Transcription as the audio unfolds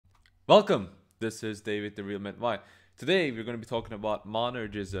Welcome. This is David, the Real Man. Why? Today we're going to be talking about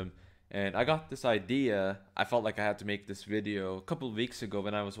Monergism, and I got this idea. I felt like I had to make this video a couple of weeks ago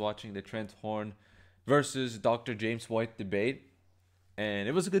when I was watching the Trent versus Dr. James White debate, and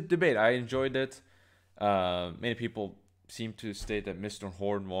it was a good debate. I enjoyed it. Many people seem to state that Mr.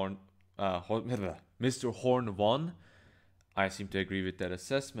 Horn won. Mr. Horn won. I seem to agree with that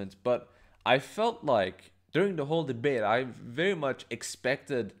assessment, but I felt like during the whole debate, I very much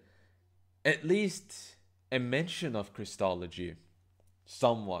expected at least a mention of Christology,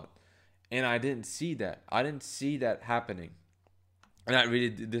 somewhat. And I didn't see that. I didn't see that happening. And that really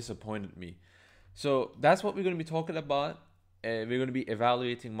disappointed me. So that's what we're going to be talking about. We're going to be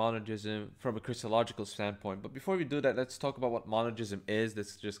evaluating monergism from a Christological standpoint. But before we do that, let's talk about what monergism is.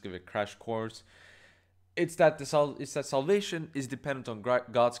 Let's just give a crash course. It's that salvation is dependent on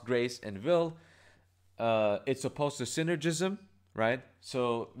God's grace and will. It's opposed to synergism, right?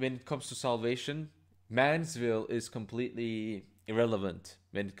 So when it comes to salvation, man's will is completely irrelevant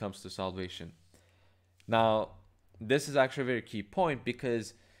when it comes to salvation. Now, this is actually a very key point,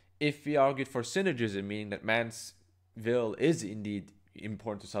 because if we argued for synergism, meaning that man's will is indeed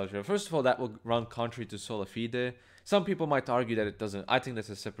important to salvation, first of all, that will run contrary to sola fide. Some people might argue that it doesn't. I think that's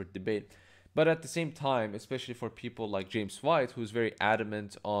a separate debate. But at the same time, especially for people like James White, who's very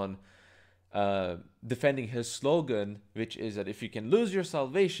adamant on defending his slogan, which is that if you can lose your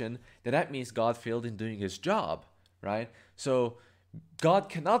salvation, then that means God failed in doing his job, right? So God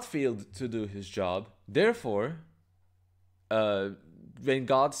cannot fail to do his job. Therefore, when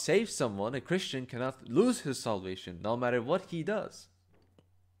God saves someone, a Christian cannot lose his salvation, no matter what he does.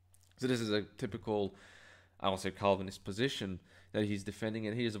 So this is a typical, I won't say Calvinist position that he's defending,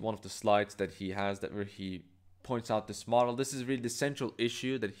 and here's one of the slides that he has that where he points out this model. This is really the central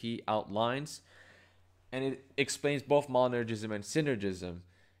issue that he outlines, and it explains both monergism and synergism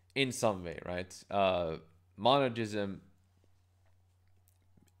in some way, right? Monergism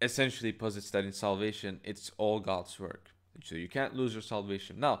essentially posits that in salvation, it's all God's work. So you can't lose your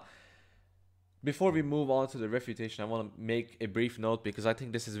salvation. Now, before we move on to the refutation, I want to make a brief note, because I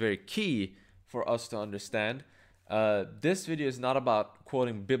think this is very key for us to understand. This video is not about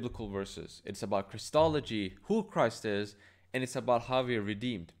quoting biblical verses. It's about Christology, who Christ is, and it's about how we are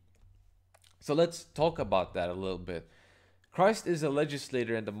redeemed. So let's talk about that a little bit. Christ is the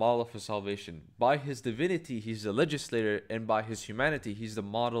legislator and the model for salvation. By his divinity, he's the legislator, and by his humanity, he's the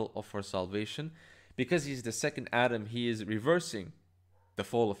model of our salvation. Because he's the second Adam, he is reversing the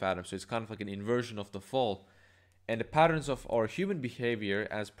fall of Adam. So it's kind of like an inversion of the fall. And the patterns of our human behavior,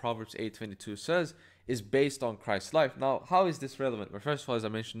 as Proverbs 8:22 says, is based on Christ's life. Now, how is this relevant? Well, first of all, as I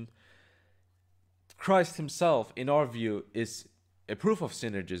mentioned, Christ himself, in our view, is a proof of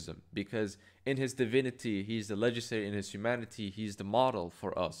synergism, because in his divinity, he's the legislator. In his humanity, he's the model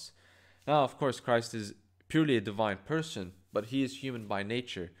for us. Now, of course, Christ is purely a divine person, but he is human by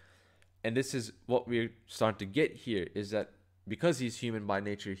nature. And this is what we're starting to get here, is that because he's human by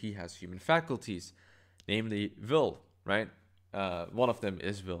nature, he has human faculties, namely will, right? One of them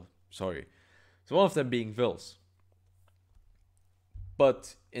is will, sorry. So one of them being wills.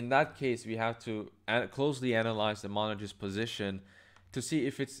 But in that case, we have to closely analyze the monergist position to see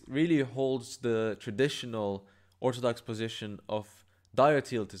if it really holds the traditional Orthodox position of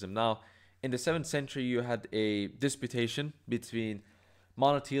diotheletism. Now, in the 7th century, you had a disputation between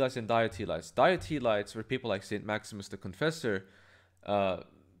monothelites and diothelites. Diothelites were people like St. Maximus the Confessor,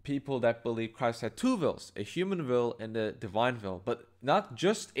 people that believe Christ had two wills, a human will and a divine will, but not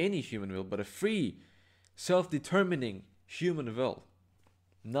just any human will, but a free, self-determining human will.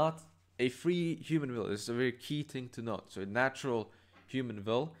 Not a free human will. This is a very key thing to note. So a natural human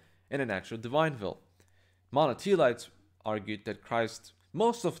will and a natural divine will. Monothelites argued that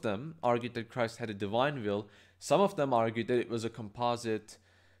most of them argued that Christ had a divine will. Some of them argued that it was a composite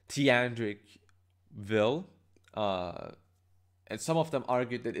theandric will, and some of them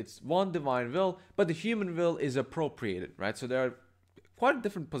argued that it's one divine will, but the human will is appropriated, right? So there are quite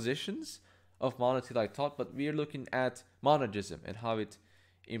different positions of monothelite thought, but we are looking at monergism and how it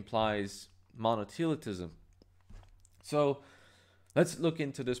implies monothelitism. So let's look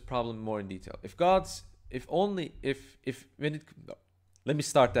into this problem more in detail. Let me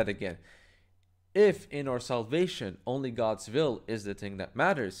start that again. If in our salvation only God's will is the thing that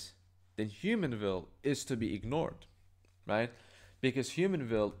matters, then human will is to be ignored, right? Because human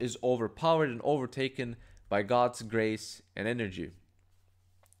will is overpowered and overtaken by God's grace and energy.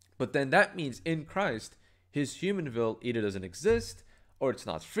 But then that means in Christ, his human will either doesn't exist or it's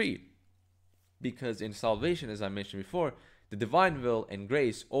not free. Because in salvation, as I mentioned before, the divine will and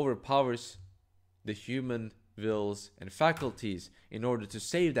grace overpowers the human wills and faculties in order to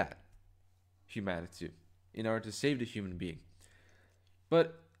save that. humanity, in order to save the human being.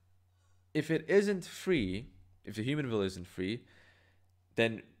 But if it isn't free, if the human will isn't free,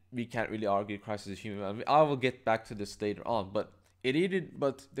 then we can't really argue Christ is a human will. I will get back to this later on, but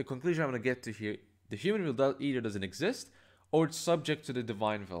the conclusion I'm going to get to here, the human will either doesn't exist or it's subject to the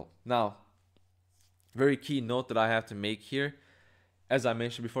divine will. Now, very key note that I have to make here, as I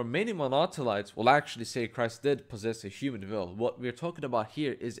mentioned before, many monothelites will actually say Christ did possess a human will. What we're talking about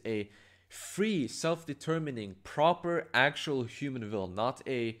here is a free, self-determining, proper, actual human will, not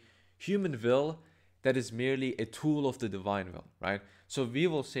a human will that is merely a tool of the divine will, right? So we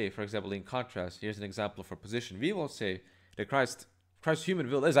will say, for example, in contrast, here's an example for position. We will say that Christ's human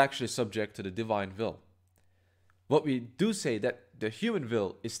will is actually subject to the divine will. What we do say that the human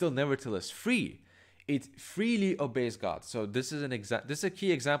will is still nevertheless free. It freely obeys God. So this is a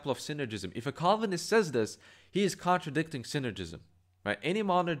key example of synergism. If a Calvinist says this, he is contradicting synergism, right? Any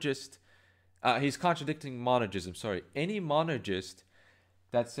monergist, he's contradicting monergism. Sorry, any monergist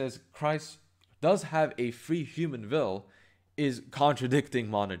that says Christ does have a free human will is contradicting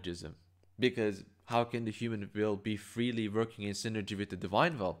monergism, because how can the human will be freely working in synergy with the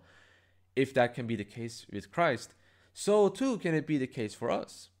divine will? If that can be the case with Christ, so too can it be the case for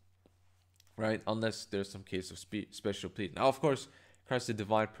us, right? Unless there's some case of special pleading. Now, of course, Christ is a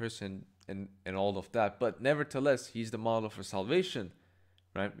divine person and all of that, but nevertheless, he's the model for salvation,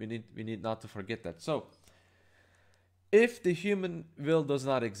 right? We need not to forget that. So, if the human will does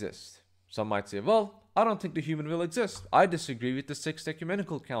not exist, some might say, well, I don't think the human will exists. I disagree with the Sixth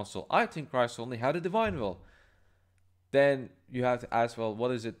Ecumenical Council. I think Christ only had a divine will. Then you have to ask, well,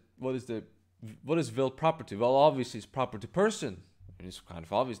 what is it? What is will property? Well, obviously it's proper to person. And it's kind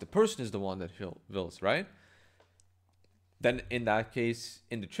of obvious. The person is the one that wills, right? Then in that case,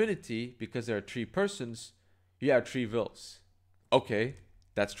 in the Trinity, because there are three persons, you have three wills. Okay,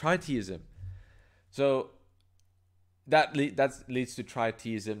 that's tritheism. So that leads to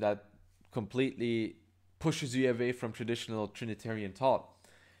tritheism, that completely pushes you away from traditional Trinitarian thought.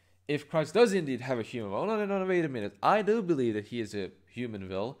 If Christ does indeed have a human will, no, wait a minute. I do believe that he is a human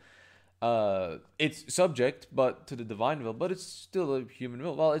will. It's subject but to the divine will, but it's still a human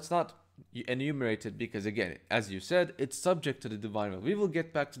will. Well, it's not enumerated because, again, as you said, it's subject to the divine will. We will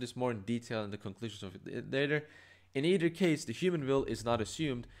get back to this more in detail in the conclusions of it later. In either case, the human will is not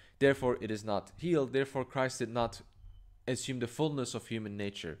assumed, therefore it is not healed. Therefore, Christ did not assume the fullness of human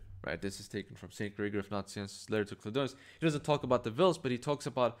nature. Right, this is taken from St. Gregory of Nazianzus' letter to Cledonius. He doesn't talk about the wills, but he talks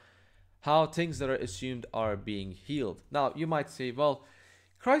about how things that are assumed are being healed. Now, you might say, well,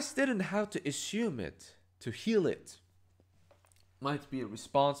 Christ didn't have to assume it to heal it. Might be a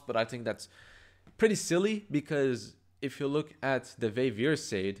response, but I think that's pretty silly, because if you look at the way we're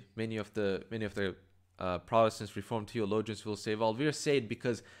saved, many of the Protestants, Reformed theologians will say, well, we're saved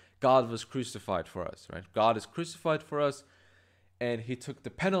because God was crucified for us, right? God is crucified for us, and he took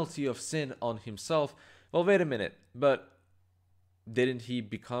the penalty of sin on himself. Well, wait a minute, but didn't he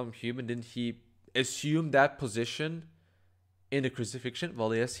become human? Didn't he assume that position in the crucifixion?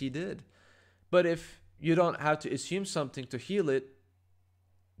 Well, yes, he did. But if you don't have to assume something to heal it,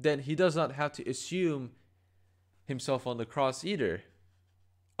 then he does not have to assume himself on the cross either.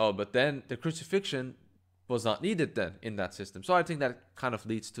 Oh, but then the crucifixion was not needed then in that system. So I think that kind of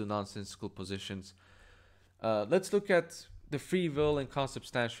leads to nonsensical positions. Let's look at the free will and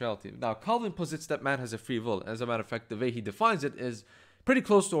consubstantiality. Now, Calvin posits that man has a free will. As a matter of fact, the way he defines it is pretty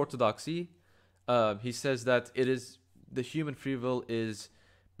close to orthodoxy. He says that the human free will is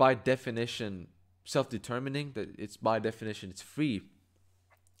by definition self-determining, that it's by definition it's free.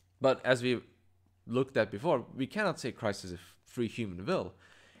 But as we looked at before, we cannot say Christ is a free human will.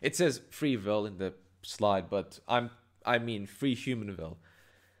 It says free will in the slide, but I mean free human will.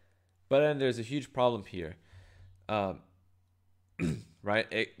 But then there's a huge problem here.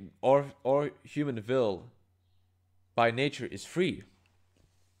 Right? Or human will by nature is free.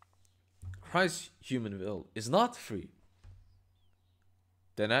 Christ's human will is not free.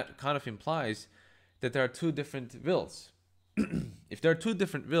 Then that kind of implies that there are two different wills. If there are two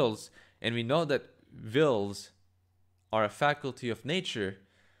different wills, and we know that wills are a faculty of nature,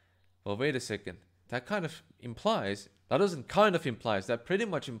 well, wait a second. That pretty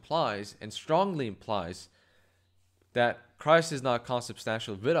much implies and strongly implies that Christ is not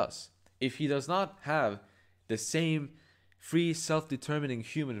consubstantial with us. If he does not have the same free, self-determining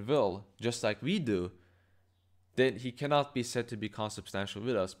human will, just like we do, then he cannot be said to be consubstantial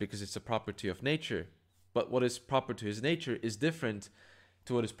with us, because it's a property of nature. But what is proper to his nature is different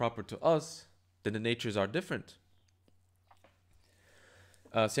to what is proper to us. Then the natures are different.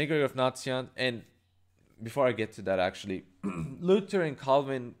 St. Gregory of Nazianzus, and before I get to that, actually, Luther and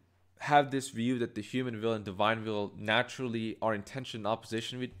Calvin have this view that the human will and divine will naturally are in tension and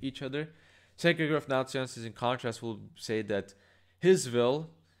opposition with each other. Second of Naziances, in contrast, will say that his will,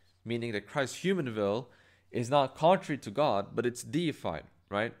 meaning that Christ's human will, is not contrary to God, but it's deified,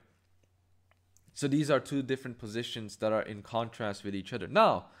 right? So these are two different positions that are in contrast with each other.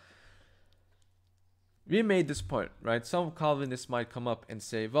 Now, we made this point, right? Some Calvinists might come up and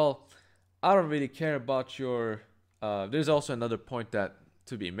say, well, I don't really care about your... there's also another point that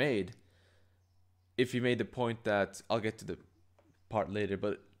to be made. If you made the point that... I'll get to the part later,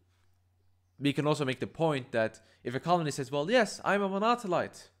 but we can also make the point that if a Calvinist says, well, yes, I'm a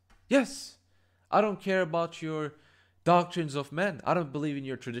monothelite. Yes, I don't care about your doctrines of men. I don't believe in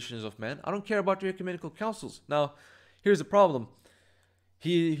your traditions of men. I don't care about your ecumenical councils. Now, here's the problem.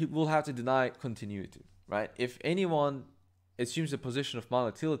 He will have to deny continuity, right? If anyone assumes the position of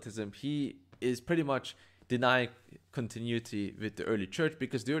monothelitism, he is pretty much denying continuity with the early church,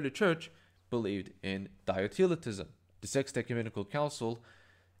 because the early church believed in diotheletism. The Sixth Ecumenical Council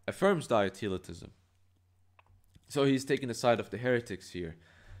affirms diotheletism. So he's taking the side of the heretics here.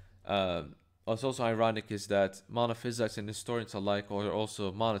 What's also ironic is that monophysites and historians alike are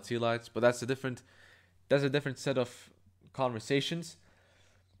also monothelites, but that's a different set of conversations.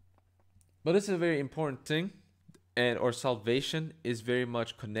 But it's a very important thing, and our salvation is very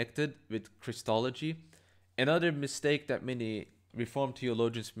much connected with Christology. Another mistake that many Reformed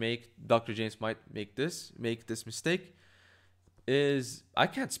theologians make, Dr. James might make this mistake, is... I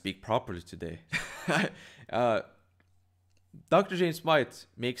can't speak properly today. Dr. James White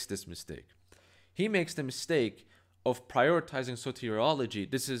makes this mistake. He makes the mistake of prioritizing soteriology.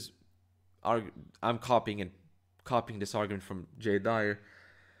 This is... I'm copying this argument from J. Dyer.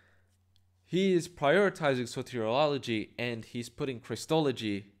 He is prioritizing soteriology and he's putting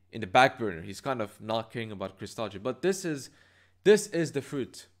Christology in the back burner. He's kind of not caring about Christology. But this is the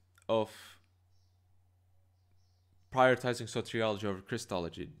fruit of prioritizing soteriology over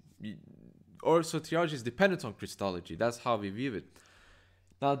Christology. Or soteriology is dependent on Christology. That's how we view it.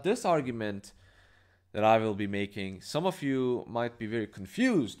 Now, this argument that I will be making, some of you might be very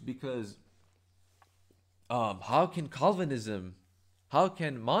confused because how can Calvinism, how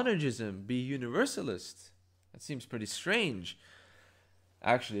can Monergism be universalist? That seems pretty strange.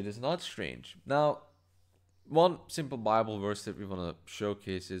 Actually, it is not strange. Now, one simple Bible verse that we want to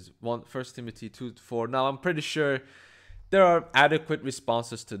showcase is 1 Timothy 2:4. Now, I'm pretty sure there are adequate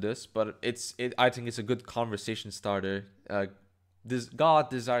responses to this, but I think it's a good conversation starter. God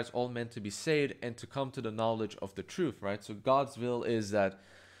desires all men to be saved and to come to the knowledge of the truth, right? So God's will is that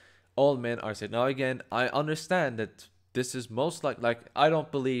all men are saved. Now, again, I understand that this is most like I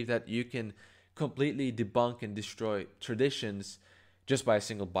don't believe that you can completely debunk and destroy traditions just by a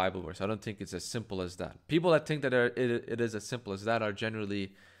single Bible verse. I don't think it's as simple as that. People that think that it is as simple as that are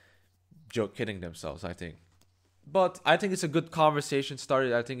generally kidding themselves, I think. But I think it's a good conversation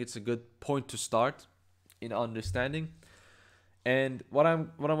started. I think it's a good point to start in understanding. And what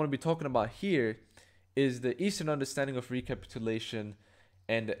I'm going to be talking about here is the Eastern understanding of recapitulation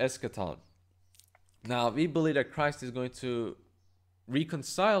and the eschaton. Now, we believe that Christ is going to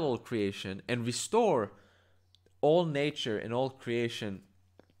reconcile all creation and restore all nature and all creation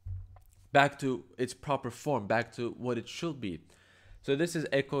back to its proper form, back to what it should be. So this is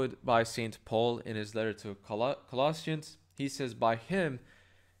echoed by St. Paul in his letter to Colossians. He says, by him,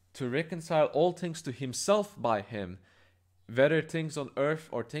 to reconcile all things to himself by him, whether things on earth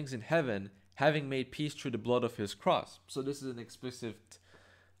or things in heaven, having made peace through the blood of his cross. So this is an explicit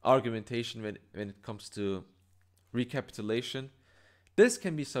argumentation when it comes to recapitulation. This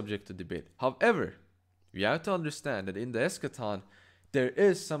can be subject to debate. However, we have to understand that in the eschaton, there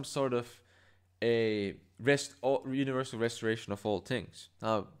is some sort of a universal restoration of all things.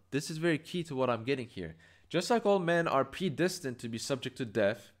 Now, this is very key to what I'm getting here. Just like all men are predestined to be subject to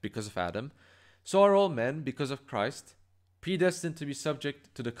death because of Adam, so are all men, because of Christ, predestined to be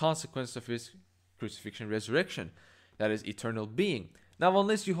subject to the consequence of his crucifixion and resurrection, that is, eternal being. Now,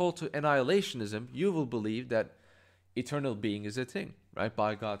 unless you hold to annihilationism, you will believe that eternal being is a thing, right,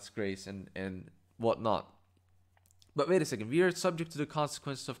 by God's grace and whatnot. But wait a second, we are subject to the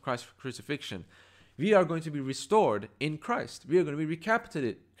consequences of Christ's crucifixion. We are going to be restored in Christ. We are going to be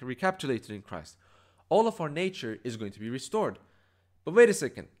recapitulated in Christ. All of our nature is going to be restored. But wait a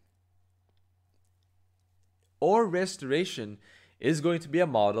second. Our restoration is going to be a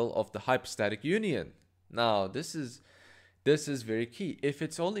model of the hypostatic union. Now, this is very key. If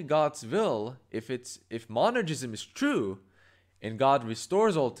it's only God's will, if monergism is true, and God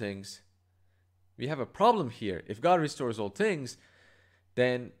restores all things, we have a problem here. If God restores all things,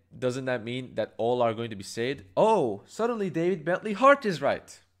 then doesn't that mean that all are going to be saved? Oh, suddenly David Bentley Hart is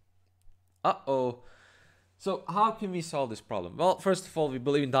right. Uh-oh. So how can we solve this problem? Well, first of all, we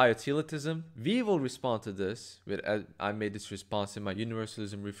believe in diutilitarism. We will respond to this with, I made this response in my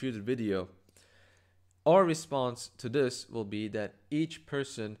Universalism Refuted video. Our response to this will be that each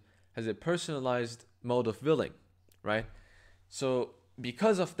person has a personalized mode of willing, right? So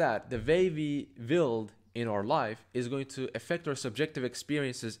because of that, the way we willed in our life is going to affect our subjective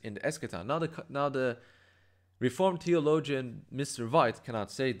experiences in the eschaton. Now the Reformed theologian Mr. White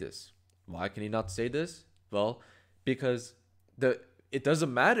cannot say this. Why can he not say this? Well, because it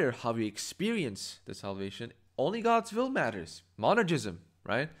doesn't matter how we experience the salvation. Only God's will matters. Monergism,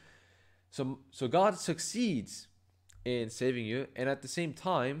 right? So God succeeds in saving you, and at the same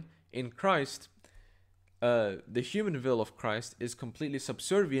time, in Christ, the human will of Christ is completely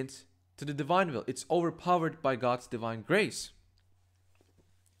subservient to the divine will. It's overpowered by God's divine grace.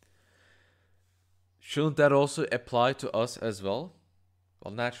 Shouldn't that also apply to us as well?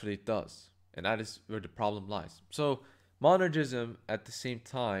 Well, naturally it does. And that is where the problem lies. So monergism at the same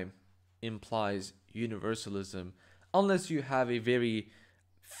time implies universalism, unless you have a very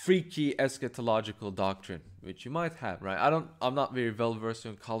freaky eschatological doctrine, which you might have, right? I'm not very well versed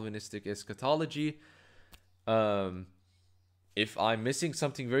in Calvinistic eschatology. If I'm missing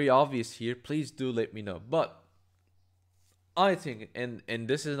something very obvious here, please do let me know. But I think, and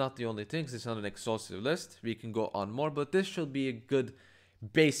this is not the only thing, this is not an exhaustive list. We can go on more, but this should be a good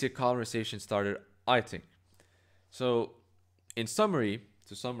basic conversation starter, I think. So, in summary,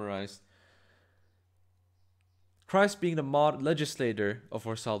 to summarize, Christ being the legislator of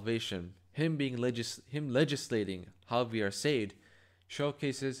our salvation, him legislating how we are saved,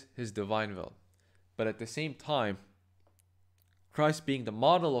 showcases his divine will. But at the same time, Christ being the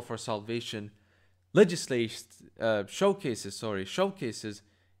model of our salvation, showcases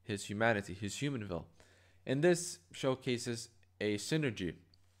his humanity, his human will. And this showcases a synergy.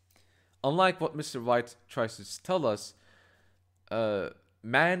 Unlike what Mr. White tries to tell us,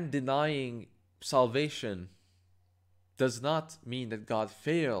 man denying salvation does not mean that God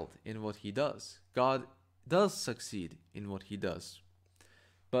failed in what he does. God does succeed in what he does.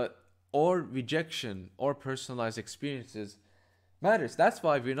 But our rejection or personalized experiences matters. That's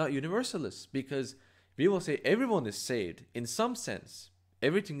why we're not universalists, because we will say everyone is saved in some sense.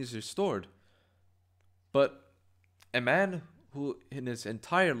 Everything is restored. But a man who in his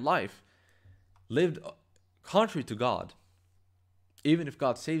entire life lived contrary to God, even if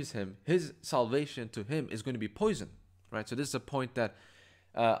God saves him, his salvation to him is going to be poison, right? So this is a point that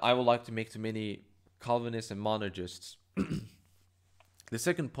I would like to make to many Calvinists and monergists. The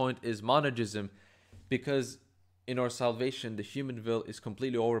second point is monergism, because in our salvation, the human will is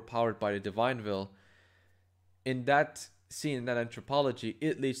completely overpowered by the divine will. In that scene, in that anthropology,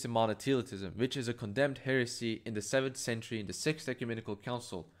 it leads to monothelitism, which is a condemned heresy in the 7th century in the 6th Ecumenical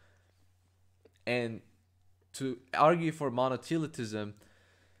Council. And to argue for monothelitism,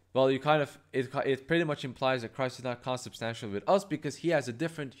 well, it pretty much implies that Christ is not consubstantial with us because he has a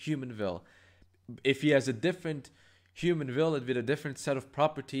different human will. If he has a different human will with a different set of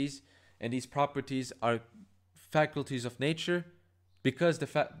properties, and these properties are faculties of nature, because the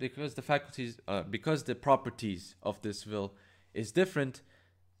properties of this will is different,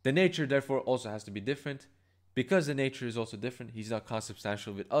 the nature therefore also has to be different. Because the nature is also different, he's not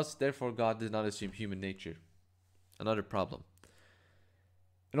consubstantial with us, therefore God did not assume human nature. Another problem.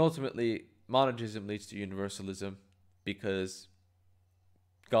 And ultimately, monergism leads to universalism, because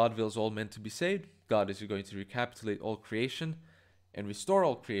God wills all men to be saved. God is going to recapitulate all creation and restore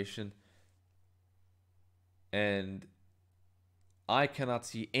all creation. And I cannot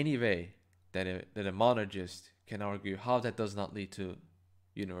see any way that a monergist can argue how that does not lead to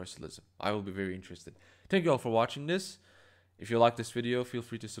universalism. I will be very interested. Thank you all for watching this. If you like this video, feel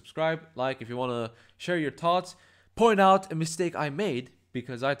free to subscribe, like. If you want to share your thoughts, point out a mistake I made,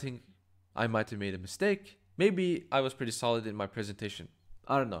 because I think I might have made a mistake. Maybe I was pretty solid in my presentation.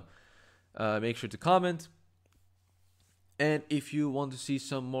 I don't know. Make sure to comment. And if you want to see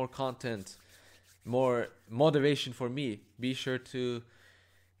some more content, more motivation for me, be sure to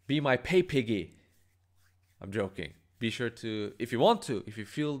be my pay piggy. I'm joking. Be sure to, if you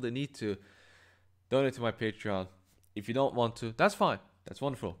feel the need to, donate to my Patreon. If you don't want to, that's fine. That's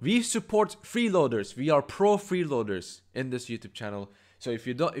wonderful. We support freeloaders. We are pro freeloaders in this YouTube channel. So if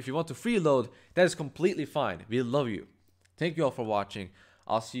you want to freeload, that is completely fine. We love you. Thank you all for watching.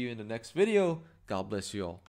 I'll see you in the next video. God bless you all.